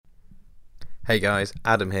Hey guys,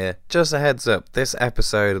 Adam here. Just a heads up, this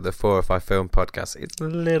episode of the 405 Film Podcast is a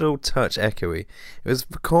little touch echoey. It was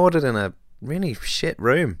recorded in a really shit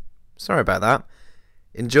room. Sorry about that.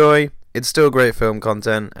 Enjoy, it's still great film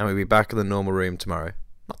content, and we'll be back in the normal room tomorrow.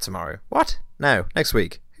 Not tomorrow. What? No, next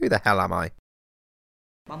week. Who the hell am I?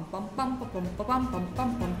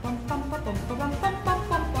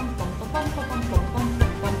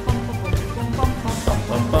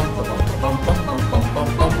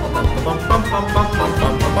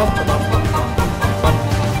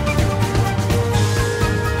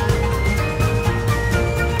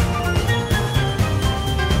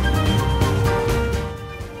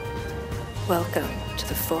 Welcome to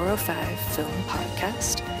the 405 Film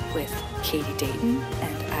Podcast with Katie Deighton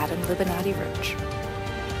and Adam Libonatti-Roche.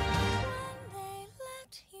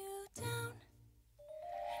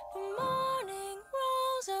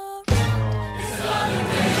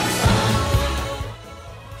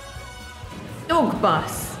 Dog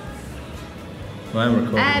bus. Well, I'm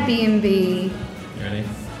recording. Airbnb. You ready?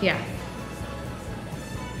 Yeah.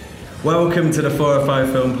 Welcome to the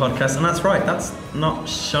 405 Film Podcast, and that's right, that's not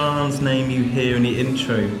Sean's name you hear in the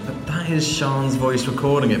intro, but that is Sean's voice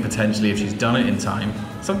recording it potentially if she's done it in time.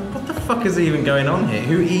 So what the fuck is even going on here?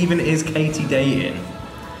 Who even is Katie Deighton?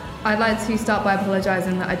 I'd like to start by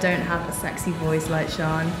apologising that I don't have a sexy voice like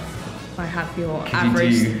Sean. I have your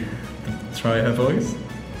average. Could you try her voice?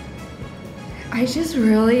 I just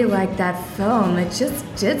really liked that film. It just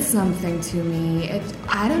did something to me.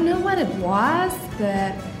 I don't know what it was,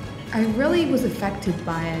 but I really was affected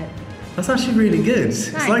by it. That's actually really good. Thanks.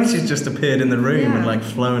 It's like she's just appeared in the room and like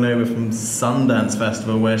flown over from Sundance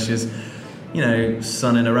Festival where she's, you know,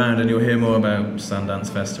 sunning around, and you'll hear more about Sundance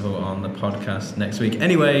Festival on the podcast next week.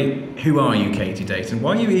 Anyway, who are you, Katie Deighton?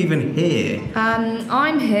 Why are you even here?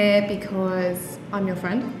 I'm here because I'm your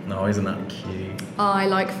friend. No, isn't that cute? I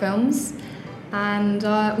like films, and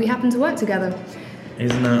we happen to work together.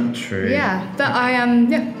 Isn't that true? Yeah,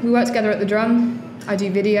 we work together at the Drum. I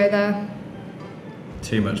do video there.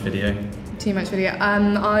 Too much video. Too much video.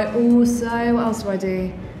 I also, what else do I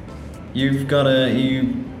do?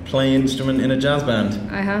 You play instrument in a jazz band.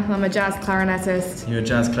 I'm a jazz clarinetist. You're a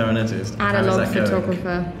jazz clarinetist. Analog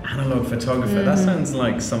photographer. Analog photographer. That sounds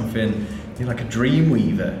like something. You're like a dream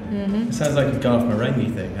weaver. It sounds like a Garth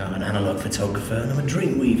Marenghi thing. I'm an analog photographer and I'm a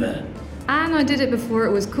dream weaver. And I did it before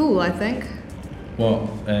it was cool, I think. What?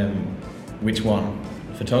 Which one?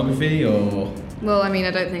 Photography or? Well, I mean,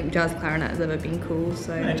 I don't think jazz clarinet has ever been cool,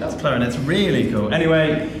 so... No, jazz clarinet's really cool.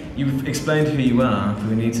 Anyway, you've explained who you are, but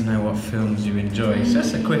we need to know what films you enjoy. It's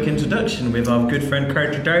just a quick introduction with our good friend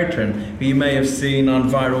Katie Deighton, who you may have seen on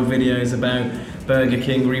viral videos about Burger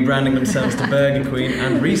King rebranding themselves to Burger Queen,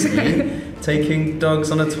 and recently taking dogs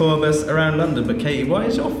on a tour bus around London. But Katie, what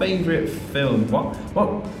is your favourite film? What,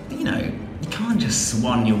 you know, you can't just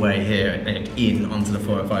swan your way here in onto the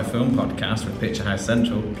 405 Film Podcast with Picture House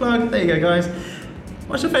Central. Plug, there you go guys.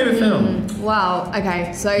 What's your favourite film? Wow,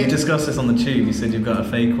 okay, so... You discussed this on the tube, you said you've got a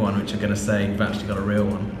fake one, which you're going to say you've actually got a real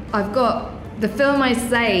one. I've got... The film I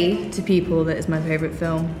say to people that is my favourite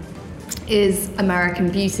film is American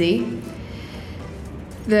Beauty.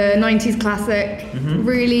 The 90s classic.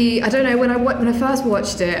 Really, I don't know, when I first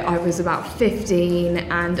watched it, I was about 15,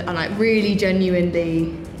 and I really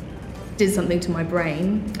genuinely did something to my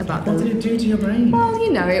brain about What did it do to your brain? Well,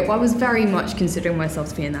 you know, I was very much considering myself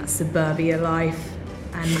to be in that suburbia life,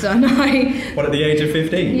 and I... What, at the age of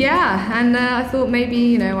 15? Yeah, and I thought maybe,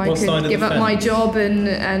 you know, I What side could of give the up my fence? job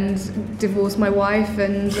and divorce my wife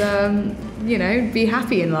and, you know, be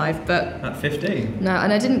happy in life, but... At 15? No,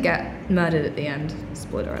 and I didn't get murdered at the end.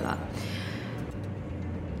 Spoiler alert.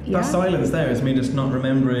 That silence there is me just not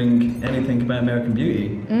remembering anything about American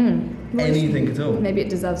Beauty. Anything at all. Maybe it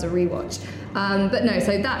deserves a rewatch. But no,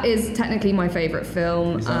 so that is technically my favourite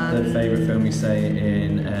film. Is that the favourite film you say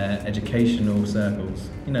in educational circles?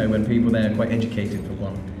 You know, when people there are quite educated for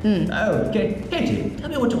one. Oh, Katie, tell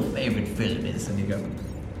me what your favourite film is. And you go,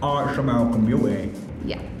 it's American Beauty.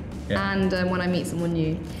 Yeah. Yeah. And when I meet someone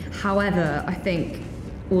new. However, I think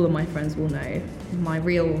all of my friends will know my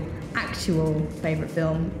real, actual favourite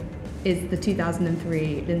film is the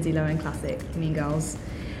 2003 Lindsay Lohan classic, Mean Girls.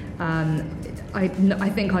 I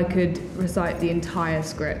think I could recite the entire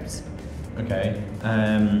script. Okay.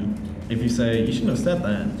 If you say, you shouldn't have said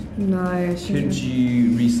that. No, I shouldn't. Could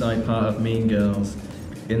you recite part of Mean Girls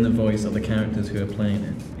in the voice of the characters who are playing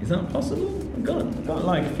it? Is that possible? I've got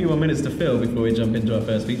like a few more minutes to fill before we jump into our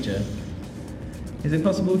first feature. Is it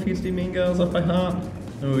possible for you to do Mean Girls off by heart?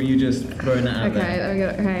 Or are you just throwing that out there? Okay, there we go.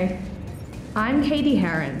 Okay. I'm Katie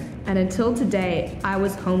Heron, and until today, I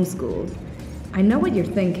was homeschooled. I know what you're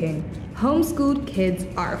thinking. Homeschooled kids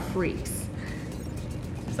are freaks.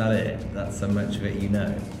 that it? That's so much of it you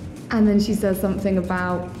know? And then she says something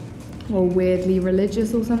about, well, weirdly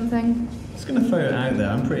religious or something. Just going to throw it out there.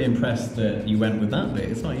 I'm pretty impressed that you went with that bit.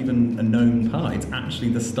 It's not even a known part. It's actually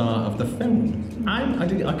the start of the film. I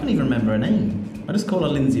can't even remember her name. I just call her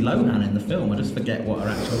Lindsay Lohan in the film. I just forget what her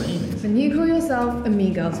actual name is. And you call yourself a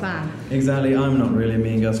Mean Girls fan. Exactly. I'm not really a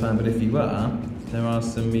Mean Girls fan, but if you are, there are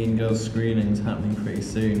some Mean Girls screenings happening pretty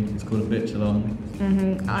soon. It's called a bitch along.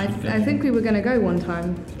 Mm-hmm. I think we were going to go one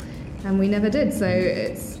time, and we never did, so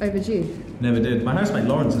it's overdue. Never did. My housemate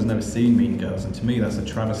Lawrence has never seen Mean Girls, and to me that's a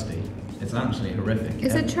travesty. It's actually horrific.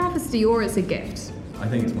 It's a travesty or it's a gift? I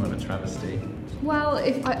think it's more of a travesty. Well,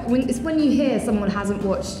 it's when you hear someone hasn't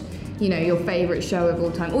watched, you know, your favourite show of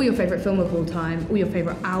all time, or your favourite film of all time, or your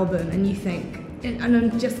favourite album, and you think,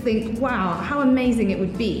 and I just think, wow, how amazing it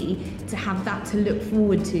would be to have that to look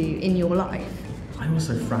forward to in your life. I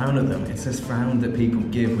also frown at them. It's this frown that people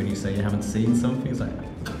give when you say you haven't seen something. It's like,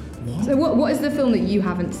 what? So what is the film that you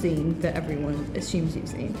haven't seen that everyone assumes you've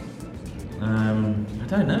seen? I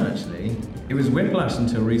don't know actually. It was Whiplash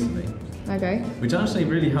until recently. Okay. Which actually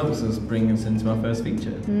really helps us bring us into our first feature.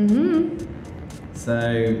 Mm-hmm.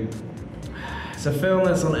 So, it's a film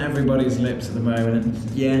that's on everybody's lips at the moment.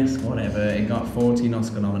 And yes, whatever. It got 14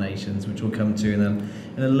 Oscar nominations, which we'll come to in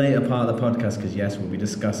a later part of the podcast, because yes, we'll be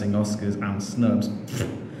discussing Oscars and snubs.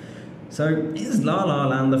 So, is La La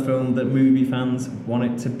Land the film that movie fans want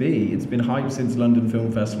it to be? It's been hyped since London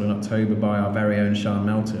Film Festival in October by our very own Sean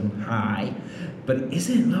Melton. Hi. But is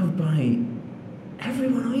it loved by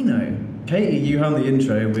everyone I know? Katie, you held the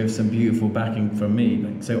intro with some beautiful backing from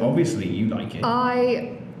me, so obviously you like it.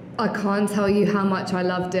 I can't tell you how much I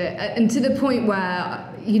loved it, and to the point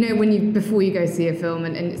where, you know, before you go see a film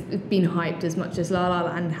and it's been hyped as much as La La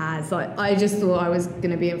Land has, like, I just thought I was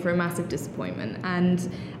going to be in for a massive disappointment.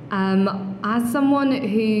 And as someone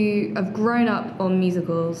who have grown up on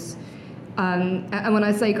musicals, and when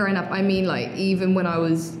I say grown up, I mean like even when I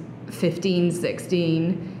was 15,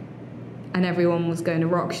 16, and everyone was going to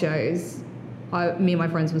rock shows, me and my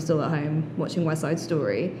friends were still at home watching West Side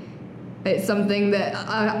Story. It's something that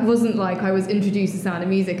I wasn't like I was introduced to Sound of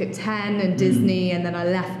Music at 10 and Disney, and then I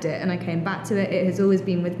left it and I came back to it. It has always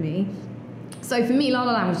been with me. So for me, La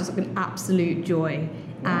La Land was just like an absolute joy.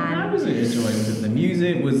 And how was it a joy? Was it the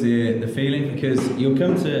music? Was it the feeling? Because we'll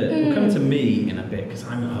come to me in a bit, because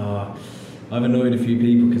I've annoyed a few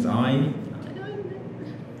people because I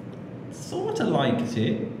sort of liked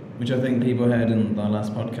it, which I think people heard in the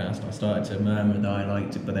last podcast. I started to murmur that I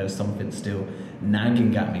liked it, but there was something still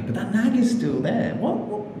nagging at me. But that nag is still there.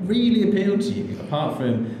 What really appealed to you, apart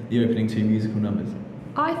from the opening two musical numbers?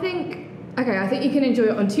 I think you can enjoy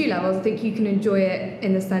it on two levels. I think you can enjoy it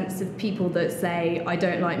in the sense of people that say, I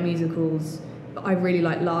don't like musicals, but I really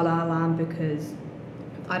like La La Land because,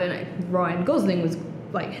 I don't know, Ryan Gosling was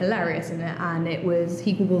like hilarious in it, and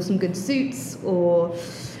he wore some good suits, or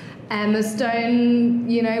Emma Stone,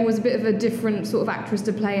 you know, was a bit of a different sort of actress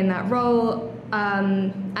to play in that role,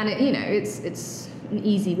 and it, you know, it's an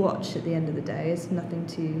easy watch at the end of the day. It's nothing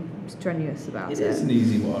too strenuous about it. It is an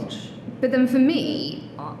easy watch. But then for me,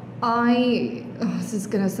 this is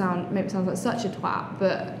gonna make me sound like such a twat,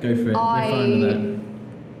 but go for it.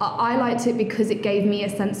 I liked it because it gave me a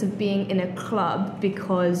sense of being in a club,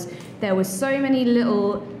 because there were so many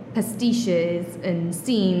little pastiches and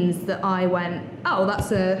scenes that I went, oh,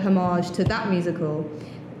 that's a homage to that musical,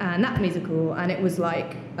 and it was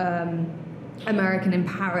like American in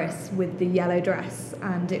Paris with the yellow dress,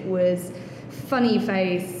 and it was Funny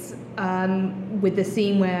Face with the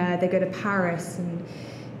scene where they go to Paris and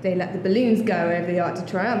they let the balloons go over the Arc de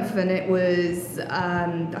Triomphe, and it was I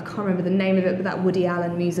can't remember the name of it, but that Woody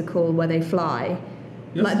Allen musical where they fly.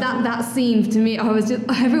 Yes. Like that scene, to me,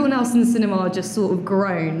 everyone else in the cinema just sort of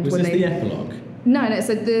groaned. Was this the epilogue? No,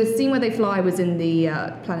 so the scene where they fly was in the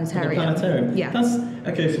planetarium. The planetarium? Yeah.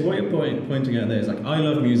 Okay, so what you're pointing out there is like, I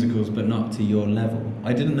love musicals, but not to your level.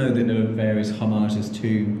 I didn't know that there were various homages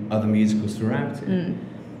to other musicals throughout it.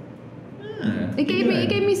 It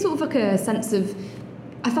gave me sort of like a sense of,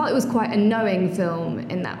 I felt it was quite a knowing film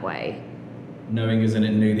in that way. Knowing as in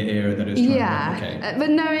it knew the era that it was trying to replicate. But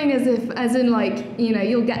knowing as in like, you know,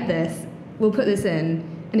 you'll get this, we'll put this in,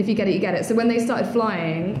 and if you get it, you get it. So when they started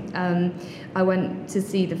flying, I went to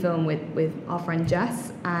see the film with our friend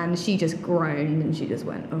Jess, and she just groaned and she just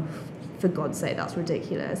went, oh, for God's sake, that's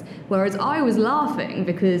ridiculous. Whereas I was laughing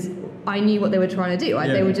because I knew what they were trying to do.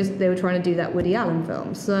 They were trying to do that Woody Allen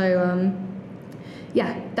film. So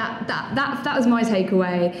that was my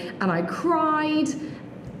takeaway, and I cried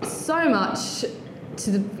so much to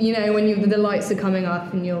the, you know, when the lights are coming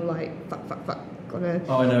up and you're like, fuck, gotta.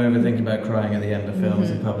 Oh, I know everything about crying at the end of films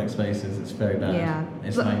in public spaces. It's very bad. Yeah,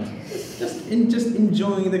 it's just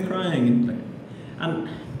enjoying the crying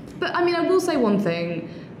But I mean, I will say one thing.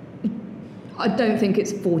 I don't think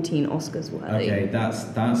it's 14 Oscars worthy. Okay,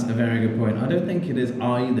 that's a very good point. I don't think it is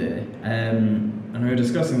either. And we were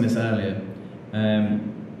discussing this earlier.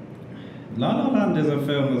 La La Land is a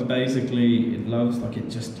film that's basically,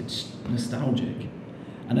 it's nostalgic.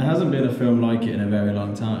 And there hasn't been a film like it in a very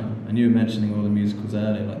long time. And you were mentioning all the musicals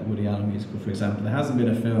earlier, like the Woody Allen musical, for example. There hasn't been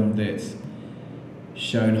a film that's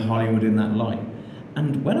shown Hollywood in that light.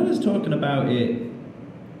 And when I was talking about it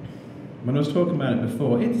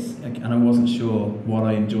before, and I wasn't sure what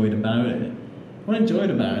I enjoyed about it. What I enjoyed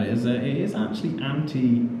about it is that it is actually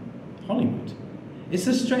anti-Hollywood. It's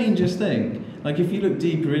the strangest thing. Like, if you look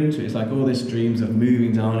deeper into it, it's like all this dreams of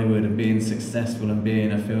moving to Hollywood and being successful and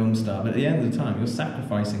being a film star. But at the end of the time, you're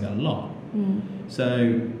sacrificing a lot.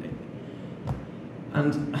 So,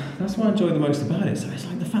 and that's what I enjoy the most about it. So it's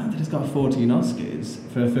like the fact that it's got 14 Oscars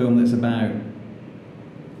for a film that's about,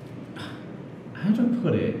 how do I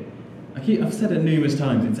put it? I've said it numerous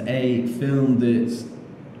times, it's a film that's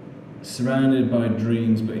surrounded by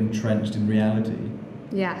dreams but entrenched in reality.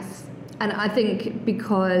 Yes. And I think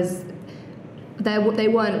because they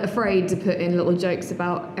weren't afraid to put in little jokes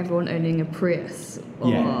about everyone owning a Prius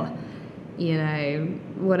or, you know,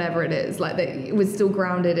 whatever it is. Like, it was still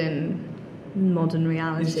grounded in modern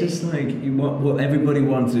reality. It's just like what everybody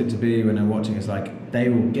wanted it to be when they're watching. It's like they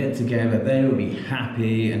will get together, they will be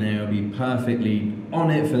happy, and they will be perfectly on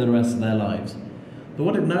it for the rest of their lives. But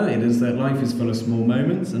what I've noted is that life is full of small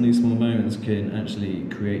moments, and these small moments can actually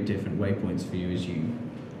create different waypoints for you as you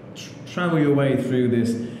travel your way through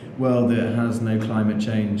this world that has no climate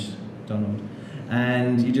change, Donald.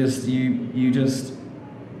 And you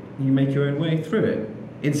make your own way through it.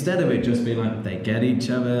 Instead of it just being like, they get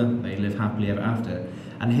each other, they live happily ever after.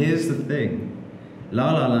 And here's the thing,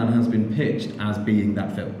 La La Land has been pitched as being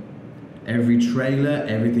that film. Every trailer,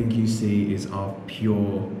 everything you see is of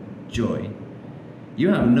pure joy. You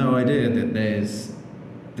have no idea that there's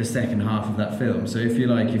the second half of that film. So if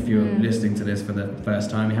you're listening to this for the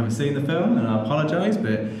first time, you haven't seen the film, and I apologise,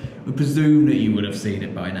 but we presume that you would have seen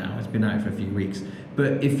it by now. It's been out for a few weeks.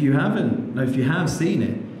 But if you have seen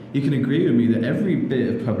it, you can agree with me that every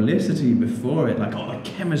bit of publicity before it, like, the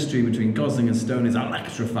chemistry between Gosling and Stone is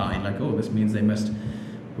electrifying. Like, this means they're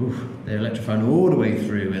electrifying all the way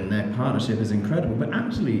through, and their partnership is incredible. But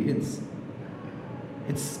actually, it's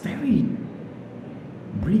very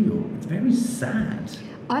real. It's very sad.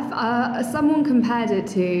 Someone compared it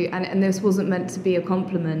to, and this wasn't meant to be a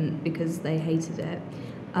compliment because they hated it,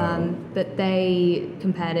 but they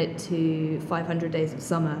compared it to 500 Days of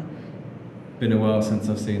Summer. Been a while since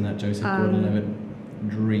I've seen that Joseph Gordon-Levitt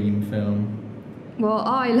dream film. Well,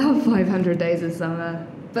 I love 500 Days of Summer,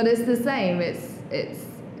 but it's the same. It's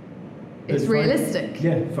realistic.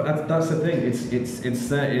 That's the thing. It's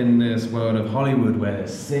set in this world of Hollywood where they're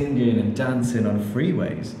singing and dancing on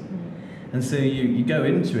freeways, and so you go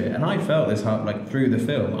into it. And I felt this through the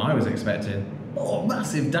film. I was expecting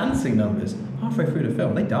massive dancing numbers. Halfway through the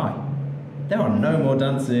film, they die. There are no more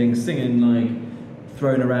dancing, singing,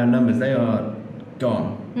 throwing around numbers. They are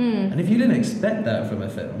gone. And if you didn't expect that from a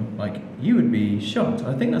film, you would be shocked.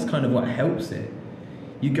 I think that's kind of what helps it.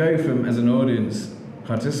 You go from, as an audience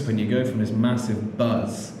participant, you go from this massive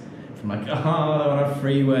buzz, from on a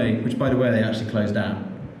freeway, which by the way they actually closed down.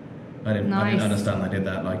 I didn't understand they did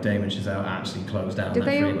that. Damon Chazelle actually closed down that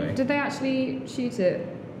freeway. Did they actually shoot it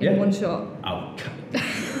in one shot? Oh,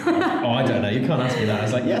 I don't know. You can't ask me that. I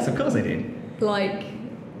was like, yes, of course they did.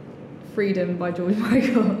 Freedom by George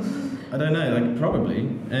Michael. I don't know, probably.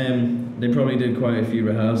 They probably did quite a few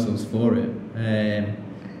rehearsals for it.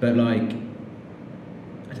 But I've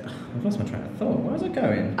lost my train of thought. Where was I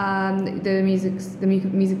going? The music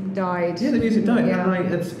died. Yeah, the music died. Yeah.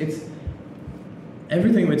 And it's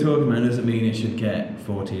everything we're talking about doesn't mean it should get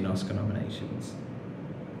 14 Oscar nominations.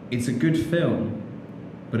 It's a good film,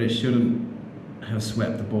 but it shouldn't have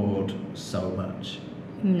swept the board so much.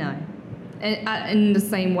 No. In the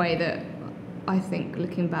same way that I think,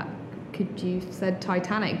 looking back, could you have said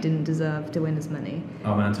Titanic didn't deserve to win as many?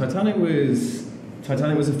 Oh man, Titanic was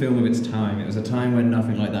a film of its time. It was a time when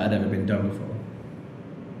nothing like that had ever been done before.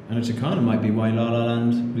 And which kind of might be why La La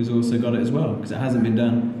Land has also got it as well, because it hasn't been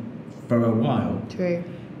done for a while. True.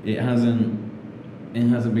 It hasn't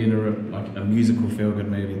been a musical feel-good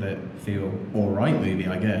movie that feel alright movie,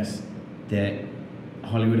 I guess, that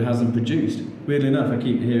Hollywood hasn't produced. Weirdly enough, I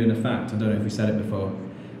keep hearing a fact, I don't know if we said it before,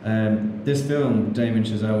 this film Damien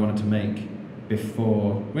Chazelle wanted to make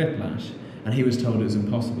before Whiplash, and he was told it was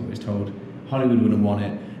impossible. He was told Hollywood wouldn't want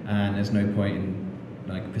it, and there's no point in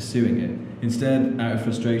like pursuing it. Instead, out of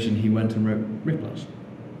frustration, he went and wrote Whiplash,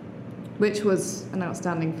 which was an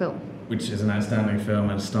outstanding film. Which is an outstanding film,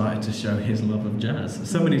 and started to show his love of jazz.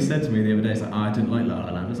 Somebody said to me the other day, it's like, oh, I didn't like La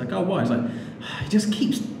La Land. I was like, oh, why? It's like, he just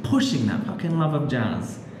keeps pushing that fucking love of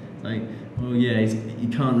jazz. It's like, well, yeah, he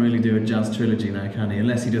can't really do a jazz trilogy now, can he?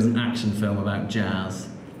 Unless he does an action film about jazz.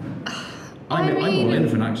 I'm all in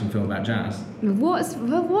for an action film about jazz. What's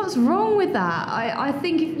wrong with that? I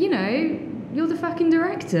think, you know, you're the fucking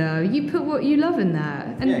director. You put what you love in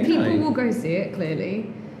there. And yeah, people will go see it,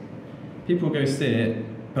 clearly. People will go see it,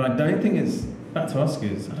 but I don't think it's, back to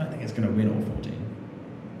Oscars, I don't think it's going to win all 14.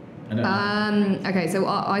 I don't know. Okay, so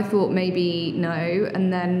I thought maybe no,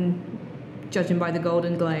 and then judging by the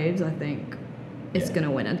Golden Globes, I think it's going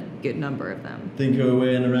to win a good number of them. Think it'll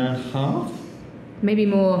win around half? Maybe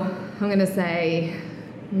more. I'm going to say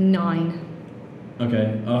 9.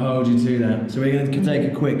 Okay, I'll hold you to that. So we're going to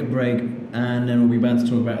take a quick break, and then we'll be back to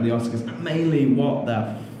talk about the Oscars, and mainly what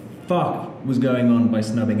the fuck was going on by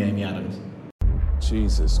snubbing Amy Adams.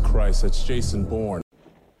 Jesus Christ, that's Jason Bourne.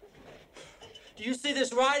 Do you see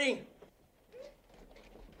this writing?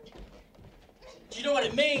 Do you know what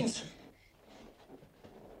it means?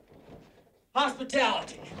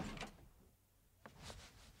 Hospitality.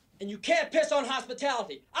 And you can't piss on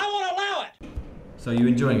hospitality. I won't allow it! So you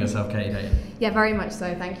enjoying yourself, Katie Deighton? Yeah, very much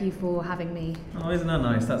so. Thank you for having me. Oh, isn't that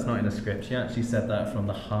nice? That's not in the script. She actually said that from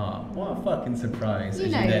the heart. What a fucking surprise. You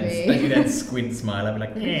As know me. you then squint smile, I'd be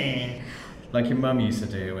like, eh. Like your mum used to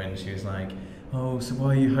do when she was like, oh, so why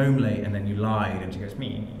are you home late? And then you lied, and she goes,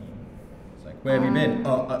 me. It's like, where have you been?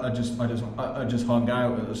 Oh, I just hung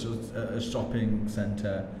out at a shopping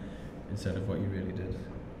centre, instead of what you really did.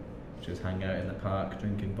 Just hang out in the park,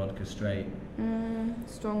 drinking vodka straight.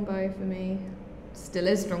 Strong bow for me. Still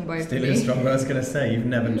is strong bow for me. Still is strong bow. I was going to say, you've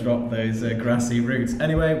never dropped those grassy roots.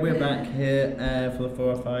 Anyway, we're back here for the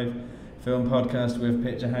 405 Film Podcast with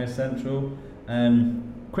Picture House Central.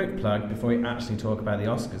 Quick plug before we actually talk about the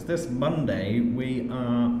Oscars. This Monday, we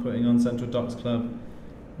are putting on Central Docs Club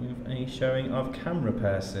with a showing of Camera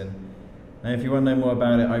Person. And if you want to know more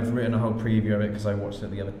about it, I've written a whole preview of it because I watched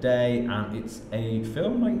it the other day, and it's a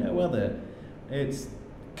film like no other. It's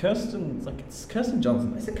Kirsten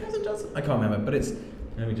Johnson. Is it Kirsten Johnson? I can't remember, but it's.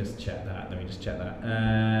 Let me just check that. Padding.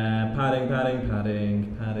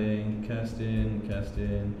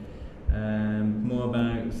 Kirsten. More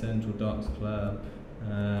about Central Docs Club.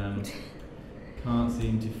 Can't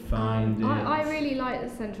seem to find it. I really like the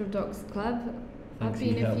Central Docs Club. Thanks, I've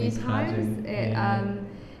been a few times.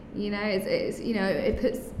 It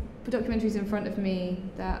puts documentaries in front of me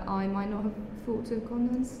that I might not have thought to have gone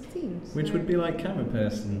and seen. So. Which would be like Camera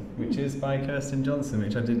Person, which is by Kirsten Johnson,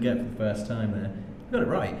 which I did get for the first time there. I got it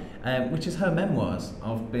right. Which is her memoirs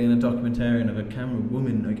of being a documentarian of a camera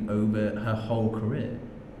woman like, over her whole career.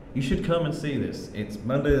 You should come and see this. It's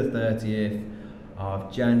Monday the 30th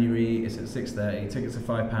of January. It's at 6:30. Tickets are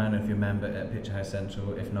 £5 if you're a member at Picture House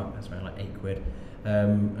Central. If not, that's around like £8.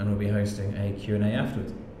 And we'll be hosting a Q&A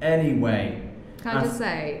afterwards. Anyway. Can I just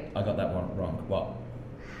say? I got that one wrong. What?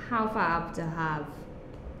 How fab to have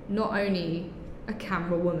not only a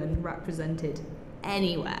camera woman represented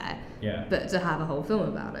anywhere, but to have a whole film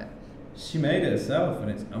about it. She made it herself,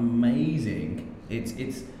 and it's amazing.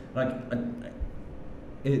 It's like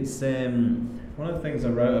it's one of the things I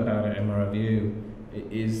wrote about it in my review.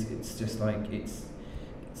 It's just like it's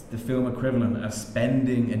the film equivalent of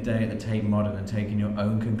spending a day at the Tate Modern and taking your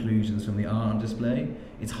own conclusions from the art on display.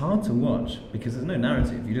 It's hard to watch because there's no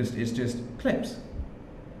narrative. It's just clips,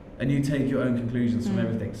 and you take your own conclusions from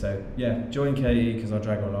everything. So yeah, join Katie because I'll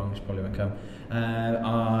drag her along. She probably won't come.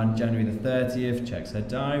 On January the 30th, checks her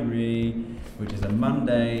diary, which is a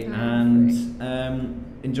Monday, and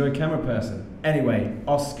enjoy Camera Person. Anyway,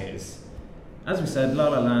 Oscars. As we said, La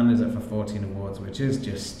La Land is up for 14 awards, which is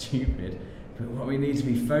just stupid. But what we need to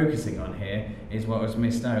be focusing on here is what was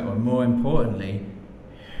missed out, or more importantly,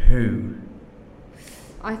 who?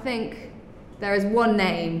 I think there is one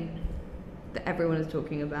name that everyone is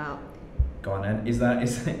talking about. Go on then. Is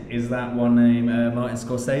that one name Martin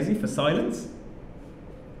Scorsese for Silence?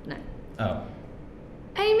 No. Oh.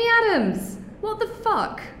 Amy Adams! What the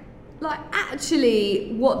fuck? Like,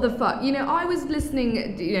 actually, what the fuck? You know, I was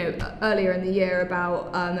listening, earlier in the year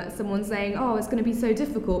about someone saying, oh, it's going to be so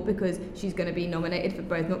difficult because she's going to be nominated for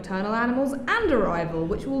both Nocturnal Animals and Arrival,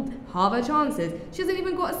 which will halve her chances. She hasn't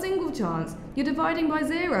even got a single chance. You're dividing by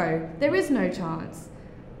 0. There is no chance.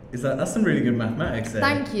 That's some really good mathematics there.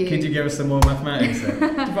 Thank you. Could you give us some more mathematics there?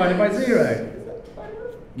 Divided by 0.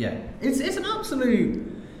 Yeah. It's an absolute...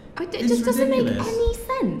 It just doesn't make any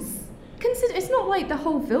sense. Consider, it's not like the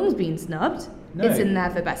whole film's been snubbed. No. It's in there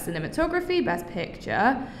for best cinematography, best picture,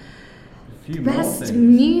 A few best more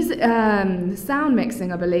music, sound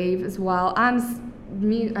mixing, I believe, as well, and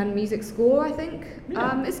music score, I think.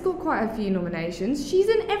 Yeah. It's got quite a few nominations. She's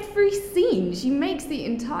in every scene. She makes the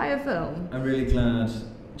entire film. I'm really glad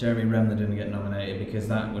Jeremy Renner didn't get nominated, because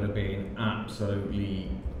that would have been absolutely,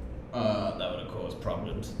 that would have caused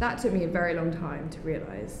problems. That took me a very long time to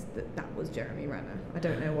realise that was Jeremy Renner. I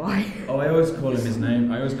don't know why. Oh, I always call him his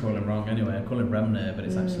name. I always call him wrong anyway. I call him Remner, but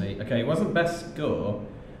it's actually... Okay, it wasn't best score.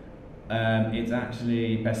 It's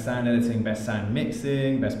actually best sound editing, best sound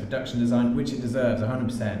mixing, best production design, which it deserves,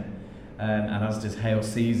 100%. And as does Hail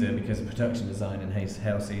Caesar, because the production design in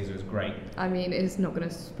Hail Caesar is great. I mean, it's not going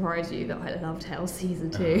to surprise you that I loved Hail Caesar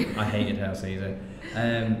too. I hated Hail Caesar.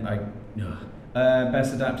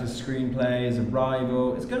 Best adapted screenplay is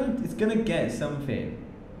Arrival. It's gonna get something,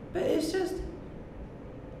 but it's just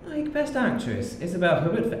like best actress. Isabelle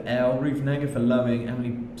Huppert for Elle, Ruth Negga for Loving,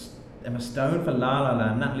 Emma Stone for La La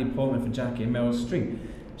Land, Natalie Portman for Jackie, and Meryl Streep.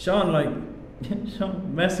 Sean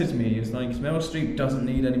messaged me. He was like, Meryl Streep doesn't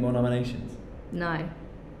need any more nominations. No.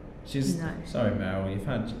 Sorry, Meryl. You've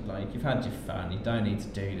had your fun. You don't need to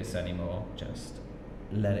do this anymore. Just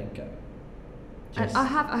let it go. And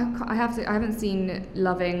I haven't seen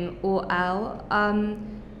Loving or Elle,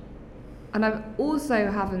 and I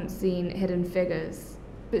also haven't seen Hidden Figures.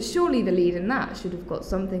 But surely the lead in that should have got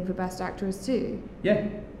something for Best Actress too. Yeah,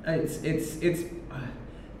 it's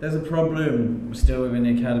there's a problem still within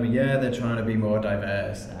the Academy. Yeah, they're trying to be more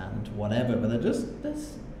diverse and whatever, but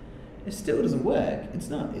it still doesn't work. It's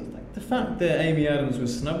like the fact that Amy Adams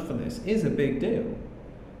was snubbed for this is a big deal.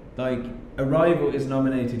 Like, Arrival is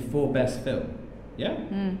nominated for Best Film. Yeah?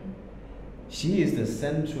 She is the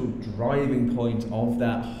central driving point of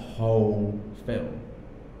that whole film.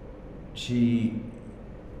 She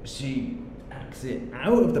acts it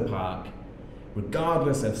out of the park,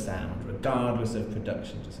 regardless of sound, regardless of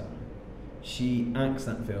production design. She acts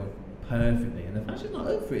that film perfectly, and the fact she's not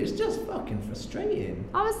up for it is just fucking frustrating.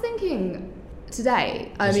 I was thinking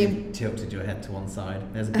today, You tilted your head to one side.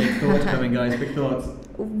 There's a big thought coming, guys, big thoughts.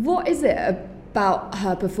 what is it about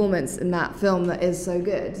her performance in that film that is so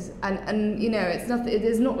good? And you know, it's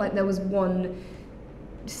not like there was one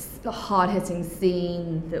hard-hitting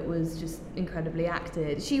scene that was just incredibly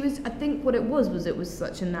acted. I think what it was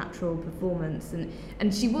such a natural performance,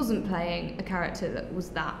 and she wasn't playing a character that was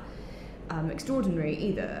that extraordinary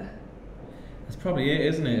either. That's probably it,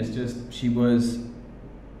 isn't it? It's just she was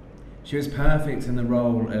perfect in the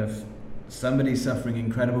role of somebody suffering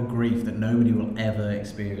incredible grief that nobody will ever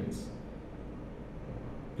experience.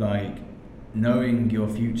 Like, knowing your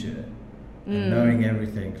future and knowing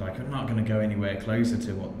everything. Like, I'm not going to go anywhere closer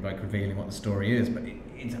to revealing what the story is, but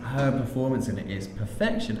it's her performance in it is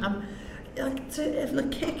perfection. And it's a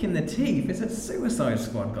kick in the teeth. It's that Suicide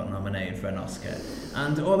Squad got nominated for an Oscar,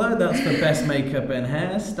 and although that's for best makeup and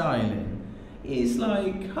hairstyling, it's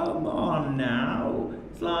like, come on now.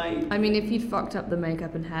 It's like, I mean, if you'd fucked up the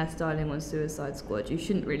makeup and hairstyling on Suicide Squad, you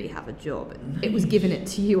shouldn't really have a job. It was given it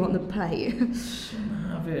to you on the plate.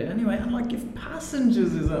 Have it anyway. And like, if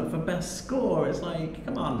Passengers is up for best score, it's like,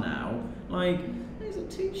 come on now. Like, these are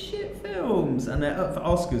two shit films, and they're up for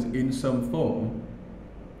Oscars in some form,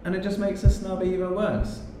 and it just makes a snub even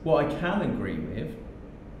worse. What I can agree with.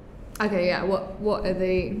 Okay, yeah. What are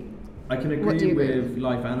the? I can agree with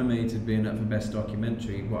Life Animated being up for Best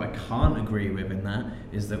Documentary. What I can't agree with in that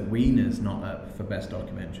is that Wiener's not up for Best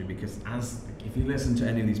Documentary, because if you listen to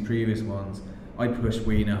any of these previous ones, I pushed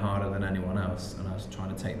Wiener harder than anyone else, and I was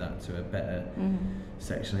trying to take that to a better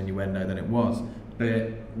sexual innuendo than it was.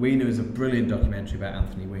 But Wiener is a brilliant documentary about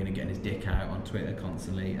Anthony Weiner getting his dick out on Twitter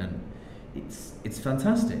constantly, and it's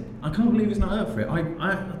fantastic. I can't believe it's not up for it.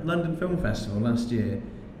 At London Film Festival last year,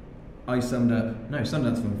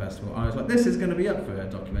 Sundance Film Festival, I was like, this is going to be up for a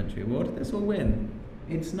documentary award, this will win.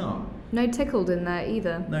 It's not. No Tickled in there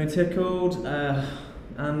either. No Tickled,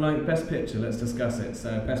 and like Best Picture, let's discuss it.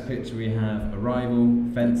 So Best Picture we have Arrival,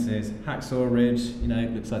 Fences, Hacksaw Ridge,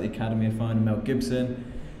 it looks like the Academy are finding Mel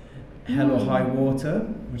Gibson, Hell or High Water,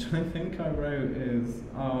 which I think I wrote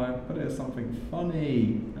I put it as something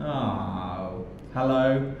funny. Hello.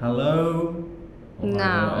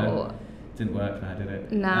 Now. Didn't work now, did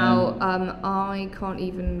it? Now, I can't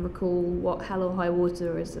even recall what Hell or High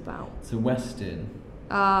Water is about. It's a Western.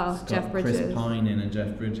 Jeff Bridges. Chris Pine in and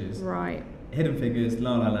Jeff Bridges. Right. Hidden Figures,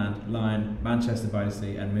 La La Land, Lion, Manchester by the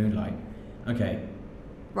Sea, and Moonlight. Okay.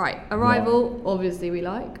 Right. Arrival, obviously we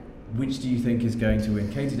like. Which do you think is going to win?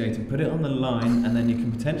 Katie Deighton, put it on the line, and then you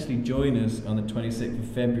can potentially join us on the 26th of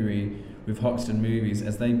February with Hoxton Movies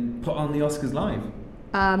as they put on the Oscars live.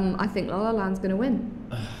 I think La La Land's going to win.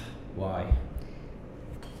 Why?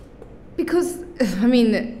 Because, I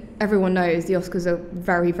mean, everyone knows the Oscars are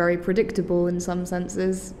very, very predictable in some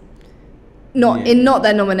senses. Not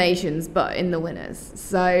their nominations, but in the winners.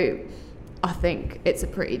 So I think it's a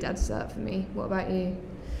pretty dead cert for me. What about you?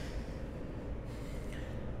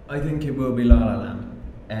 I think it will be La La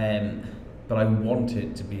Land, but I want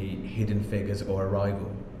it to be Hidden Figures or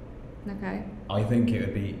Arrival. Okay. I think it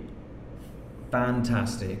would be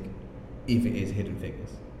fantastic if it is Hidden Figures.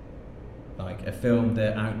 Like a film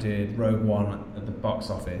that outdid Rogue One at the box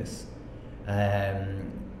office.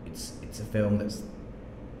 It's a film that's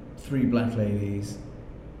 3 black ladies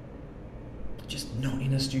just not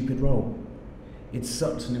in a stupid role. It's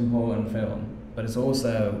such an important film, but it's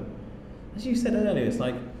also, as you said earlier, it's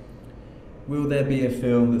like, will there be a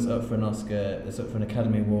film that's up for an Oscar, that's up for an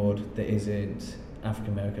Academy Award that isn't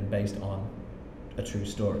African American based on a true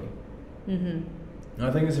story? Mm-hmm. And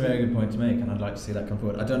I think it's a very good point to make, and I'd like to see that come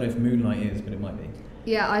forward. I don't know if Moonlight is, but it might be.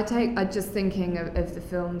 Yeah, I'm just thinking of the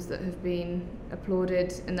films that have been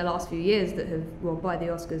applauded in the last few years that have, well, by the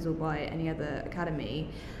Oscars or by any other Academy,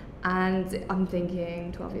 and I'm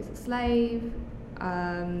thinking 12 Years a Slave,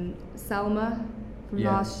 Selma from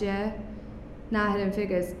last year, now Hidden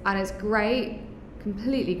Figures, and it's great,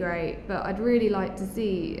 completely great, but I'd really like to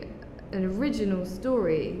see an original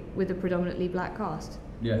story with a predominantly black cast.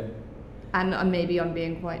 Yeah. And maybe I'm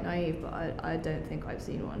being quite naive, but I don't think I've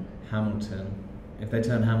seen one. Hamilton. If they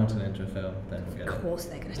turn Hamilton into a film, then we'll get it. Of course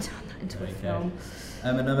they're going to turn that into a film.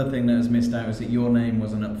 Another thing that was missed out was that Your Name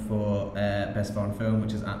wasn't up for Best Foreign Film,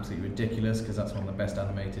 which is absolutely ridiculous because that's one of the best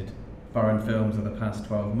animated foreign films of the past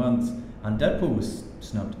 12 months. And Deadpool was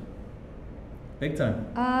snubbed. Big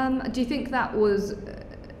time. Do you think that was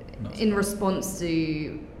in response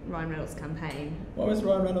to Ryan Reynolds' campaign? What was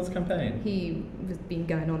Ryan Reynolds' campaign? He has been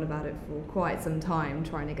going on about it for quite some time,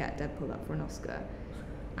 trying to get Deadpool up for an Oscar.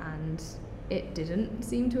 And it didn't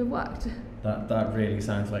seem to have worked. That really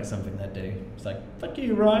sounds like something they'd do. It's like, fuck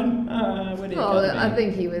you, Ryan. Well, I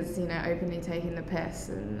think he was, openly taking the piss,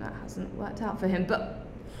 and that hasn't worked out for him. But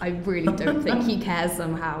I really don't think he cares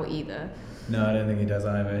somehow either. No, I don't think he does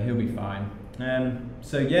either. He'll be fine.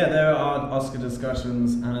 So yeah, there are Oscar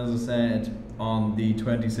discussions, and as I said, on the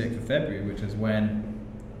 26th of February, which is when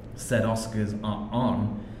said Oscars are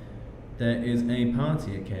on, there is a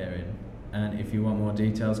party occurring. And if you want more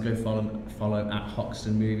details, go follow at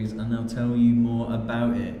Hoxton Movies, and they'll tell you more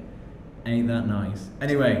about it. Ain't that nice?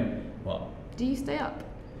 Anyway, what? Do you stay up?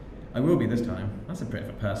 I will be this time. That's a bit of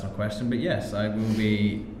a personal question, but yes, I will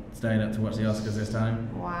be staying up to watch the Oscars this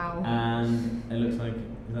time. Wow. And it looks like,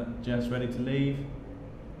 is that Jeff's ready to leave?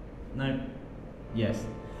 No? Yes.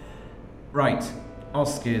 Right,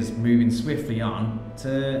 Oscars, moving swiftly on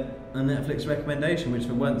to a Netflix recommendation, which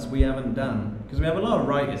for once we haven't done, because we have a lot of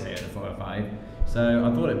writers here at the 405, so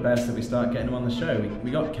I thought it best that we start getting them on the show.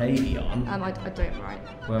 We got Katie on. I don't write.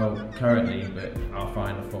 Well, currently, but I'll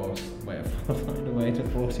find a way to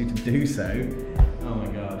force you to do so. Oh my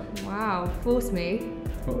god. Wow, force me.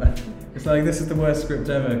 It's like, this is the worst script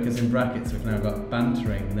ever, because in brackets we've now got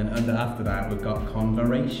bantering, and then after that we've got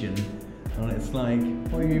conversation. And it's like,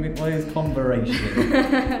 what is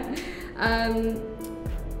conversation?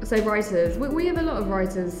 So writers, we have a lot of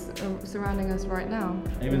writers surrounding us right now.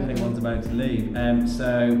 I even think one's about to leave.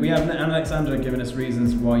 So we have Alexandra giving us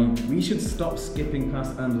reasons why we should stop skipping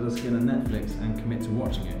past Under the Skin on Netflix and commit to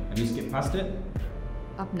watching it. Have you skipped past it?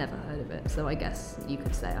 I've never heard of it, so I guess you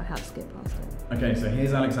could say I have skipped past it. Okay, so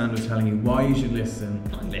here's Alexandra telling you why you should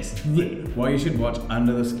why you should watch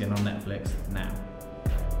Under the Skin on Netflix now.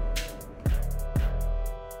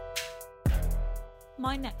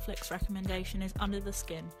 My Netflix recommendation is Under the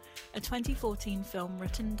Skin, a 2014 film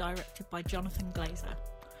written and directed by Jonathan Glazer.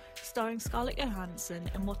 Starring Scarlett Johansson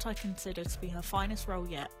in what I consider to be her finest role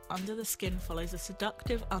yet, Under the Skin follows a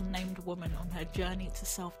seductive, unnamed woman on her journey to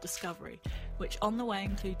self-discovery, which on the way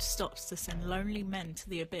includes stops to send lonely men to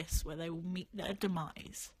the abyss where they will meet their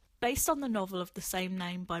demise. Based on the novel of the same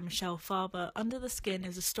name by Michelle Faber, Under the Skin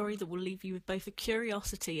is a story that will leave you with both a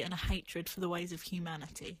curiosity and a hatred for the ways of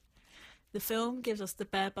humanity. The film gives us the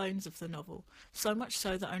bare bones of the novel, so much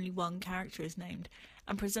so that only one character is named,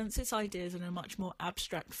 and presents its ideas in a much more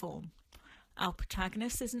abstract form. Our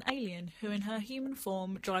protagonist is an alien who in her human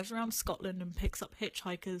form drives around Scotland and picks up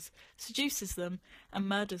hitchhikers, seduces them, and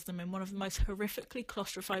murders them in one of the most horrifically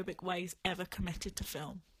claustrophobic ways ever committed to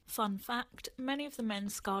film. Fun fact, many of the men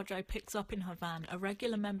ScarJo picks up in her van are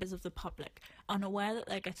regular members of the public, unaware that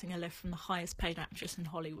they're getting a lift from the highest paid actress in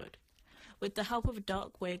Hollywood. With the help of a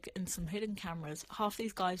dark wig and some hidden cameras, half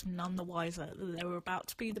these guys were none the wiser that they were about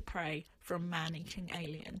to be the prey for a man-eating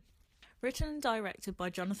alien. Written and directed by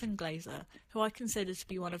Jonathan Glazer, who I consider to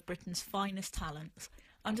be one of Britain's finest talents,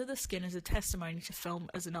 Under the Skin is a testimony to film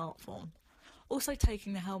as an art form. Also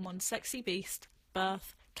taking the helm on Sexy Beast,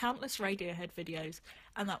 Birth, countless Radiohead videos,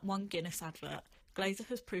 and that one Guinness advert, Glazer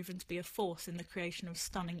has proven to be a force in the creation of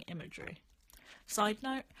stunning imagery. Side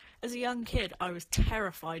note, as a young kid, I was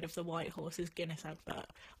terrified of the White Horse's Guinness advert.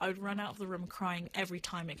 I would run out of the room crying every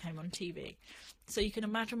time it came on TV. So you can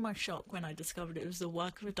imagine my shock when I discovered it was the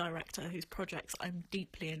work of a director whose projects I'm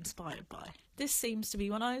deeply inspired by. This seems to be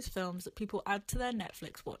one of those films that people add to their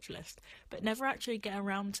Netflix watch list, but never actually get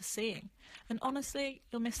around to seeing. And honestly,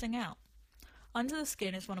 you're missing out. Under the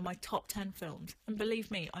Skin is one of my top 10 films, and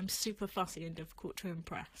believe me, I'm super fussy and difficult to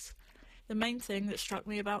impress. The main thing that struck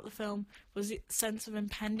me about the film was the sense of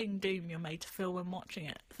impending doom you're made to feel when watching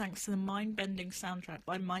it, thanks to the mind-bending soundtrack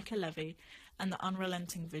by Micah Levy and the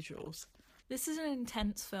unrelenting visuals. This is an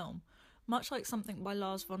intense film, much like something by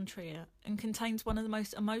Lars von Trier, and contains one of the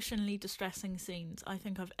most emotionally distressing scenes I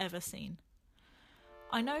think I've ever seen.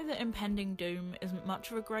 I know that impending doom isn't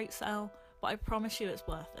much of a great sell, but I promise you it's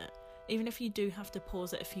worth it, even if you do have to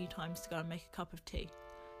pause it a few times to go and make a cup of tea.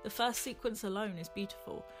 The first sequence alone is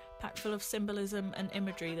beautiful, packed full of symbolism and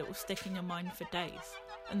imagery that will stick in your mind for days.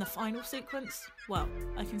 And the final sequence? Well,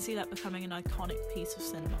 I can see that becoming an iconic piece of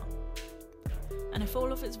cinema. And if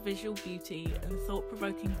all of its visual beauty and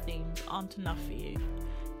thought-provoking themes aren't enough for you,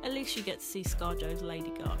 at least you get to see ScarJo's Lady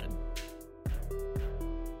Garden.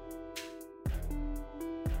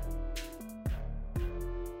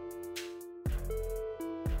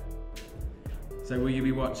 So will you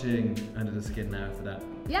be watching Under the Skin now after that?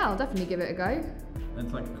 Yeah, I'll definitely give it a go. And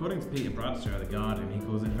it's like, according to Peter Bradshaw of The Guardian, he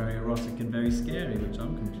calls it very erotic and very scary, which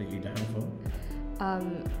I'm completely down for.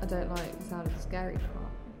 I don't like the sound of the scary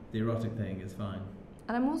part. The erotic thing is fine.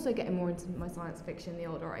 And I'm also getting more into my science fiction the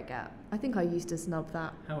older I get. I think I used to snub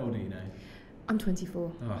that. How old are you now? I'm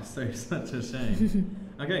 24. Oh, such a shame.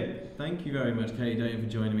 Okay, thank you very much, Katie Deighton, for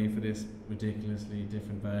joining me for this ridiculously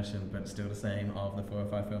different version, but still the same, of the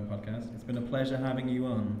 405 Film Podcast. It's been a pleasure having you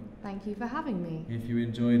on. Thank you for having me. If you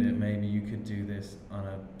enjoyed it, maybe you could do this on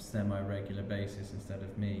a semi-regular basis instead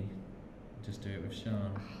of me. Just do it with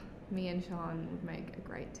Sean. Me and Sean would make a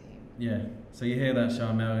great team. Yeah, so you hear that,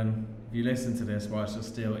 Sean Melvin? If you listen to this whilst you're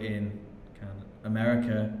still in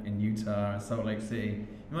America, in Utah, Salt Lake City,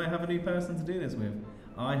 you might have a new person to do this with.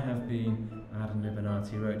 I have been Adam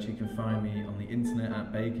Libonatti-Roche. You can find me on the internet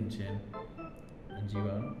at Bacon Chin. And you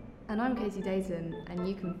are? And I'm Katie Deighton, and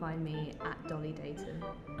you can find me at Dolly Deighton.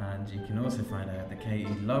 And you can also find out that Katie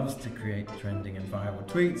loves to create trending and viral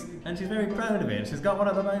tweets, and she's very proud of it. She's got one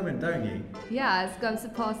at the moment, don't you? Yeah, it's going to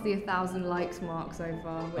surpass the 1,000 likes mark so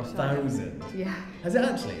far. 1,000? Yeah. Has it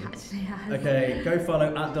actually? Actually has. Okay, go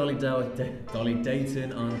follow at Dolly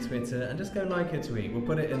Deighton on Twitter, and just go like her tweet. We'll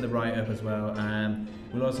put it in the write-up as well, and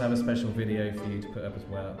we'll also have a special video for you to put up as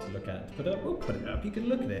well, to look at. We'll put it up, you can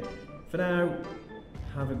look at it. For now,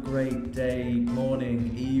 have a great day,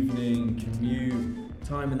 morning, evening, commute,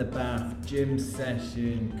 time in the bath, gym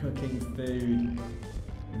session, cooking food,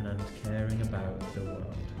 and caring about the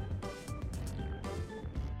world.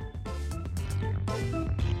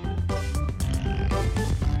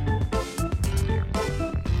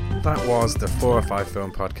 That was the 405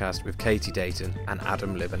 Film Podcast with Katie Deighton and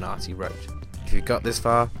Adam Libonatti-Roche. If you got this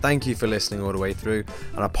far, thank you for listening all the way through,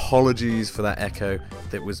 and apologies for that echo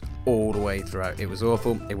that was all the way throughout. It was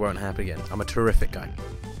awful, it won't happen again. I'm a terrific guy.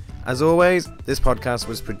 As always, this podcast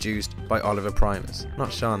was produced by Oliver Primus.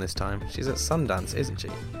 Not Sean this time, she's at Sundance, isn't she?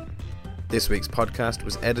 This week's podcast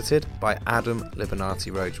was edited by Adam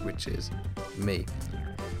Libonatti-Roche, which is me.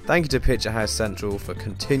 Thank you to Picture House Central for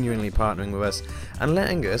continually partnering with us and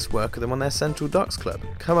letting us work with them on their Central Docs Club.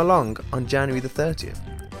 Come along on January the 30th.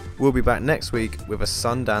 We'll be back next week with a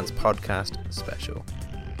Sundance podcast special.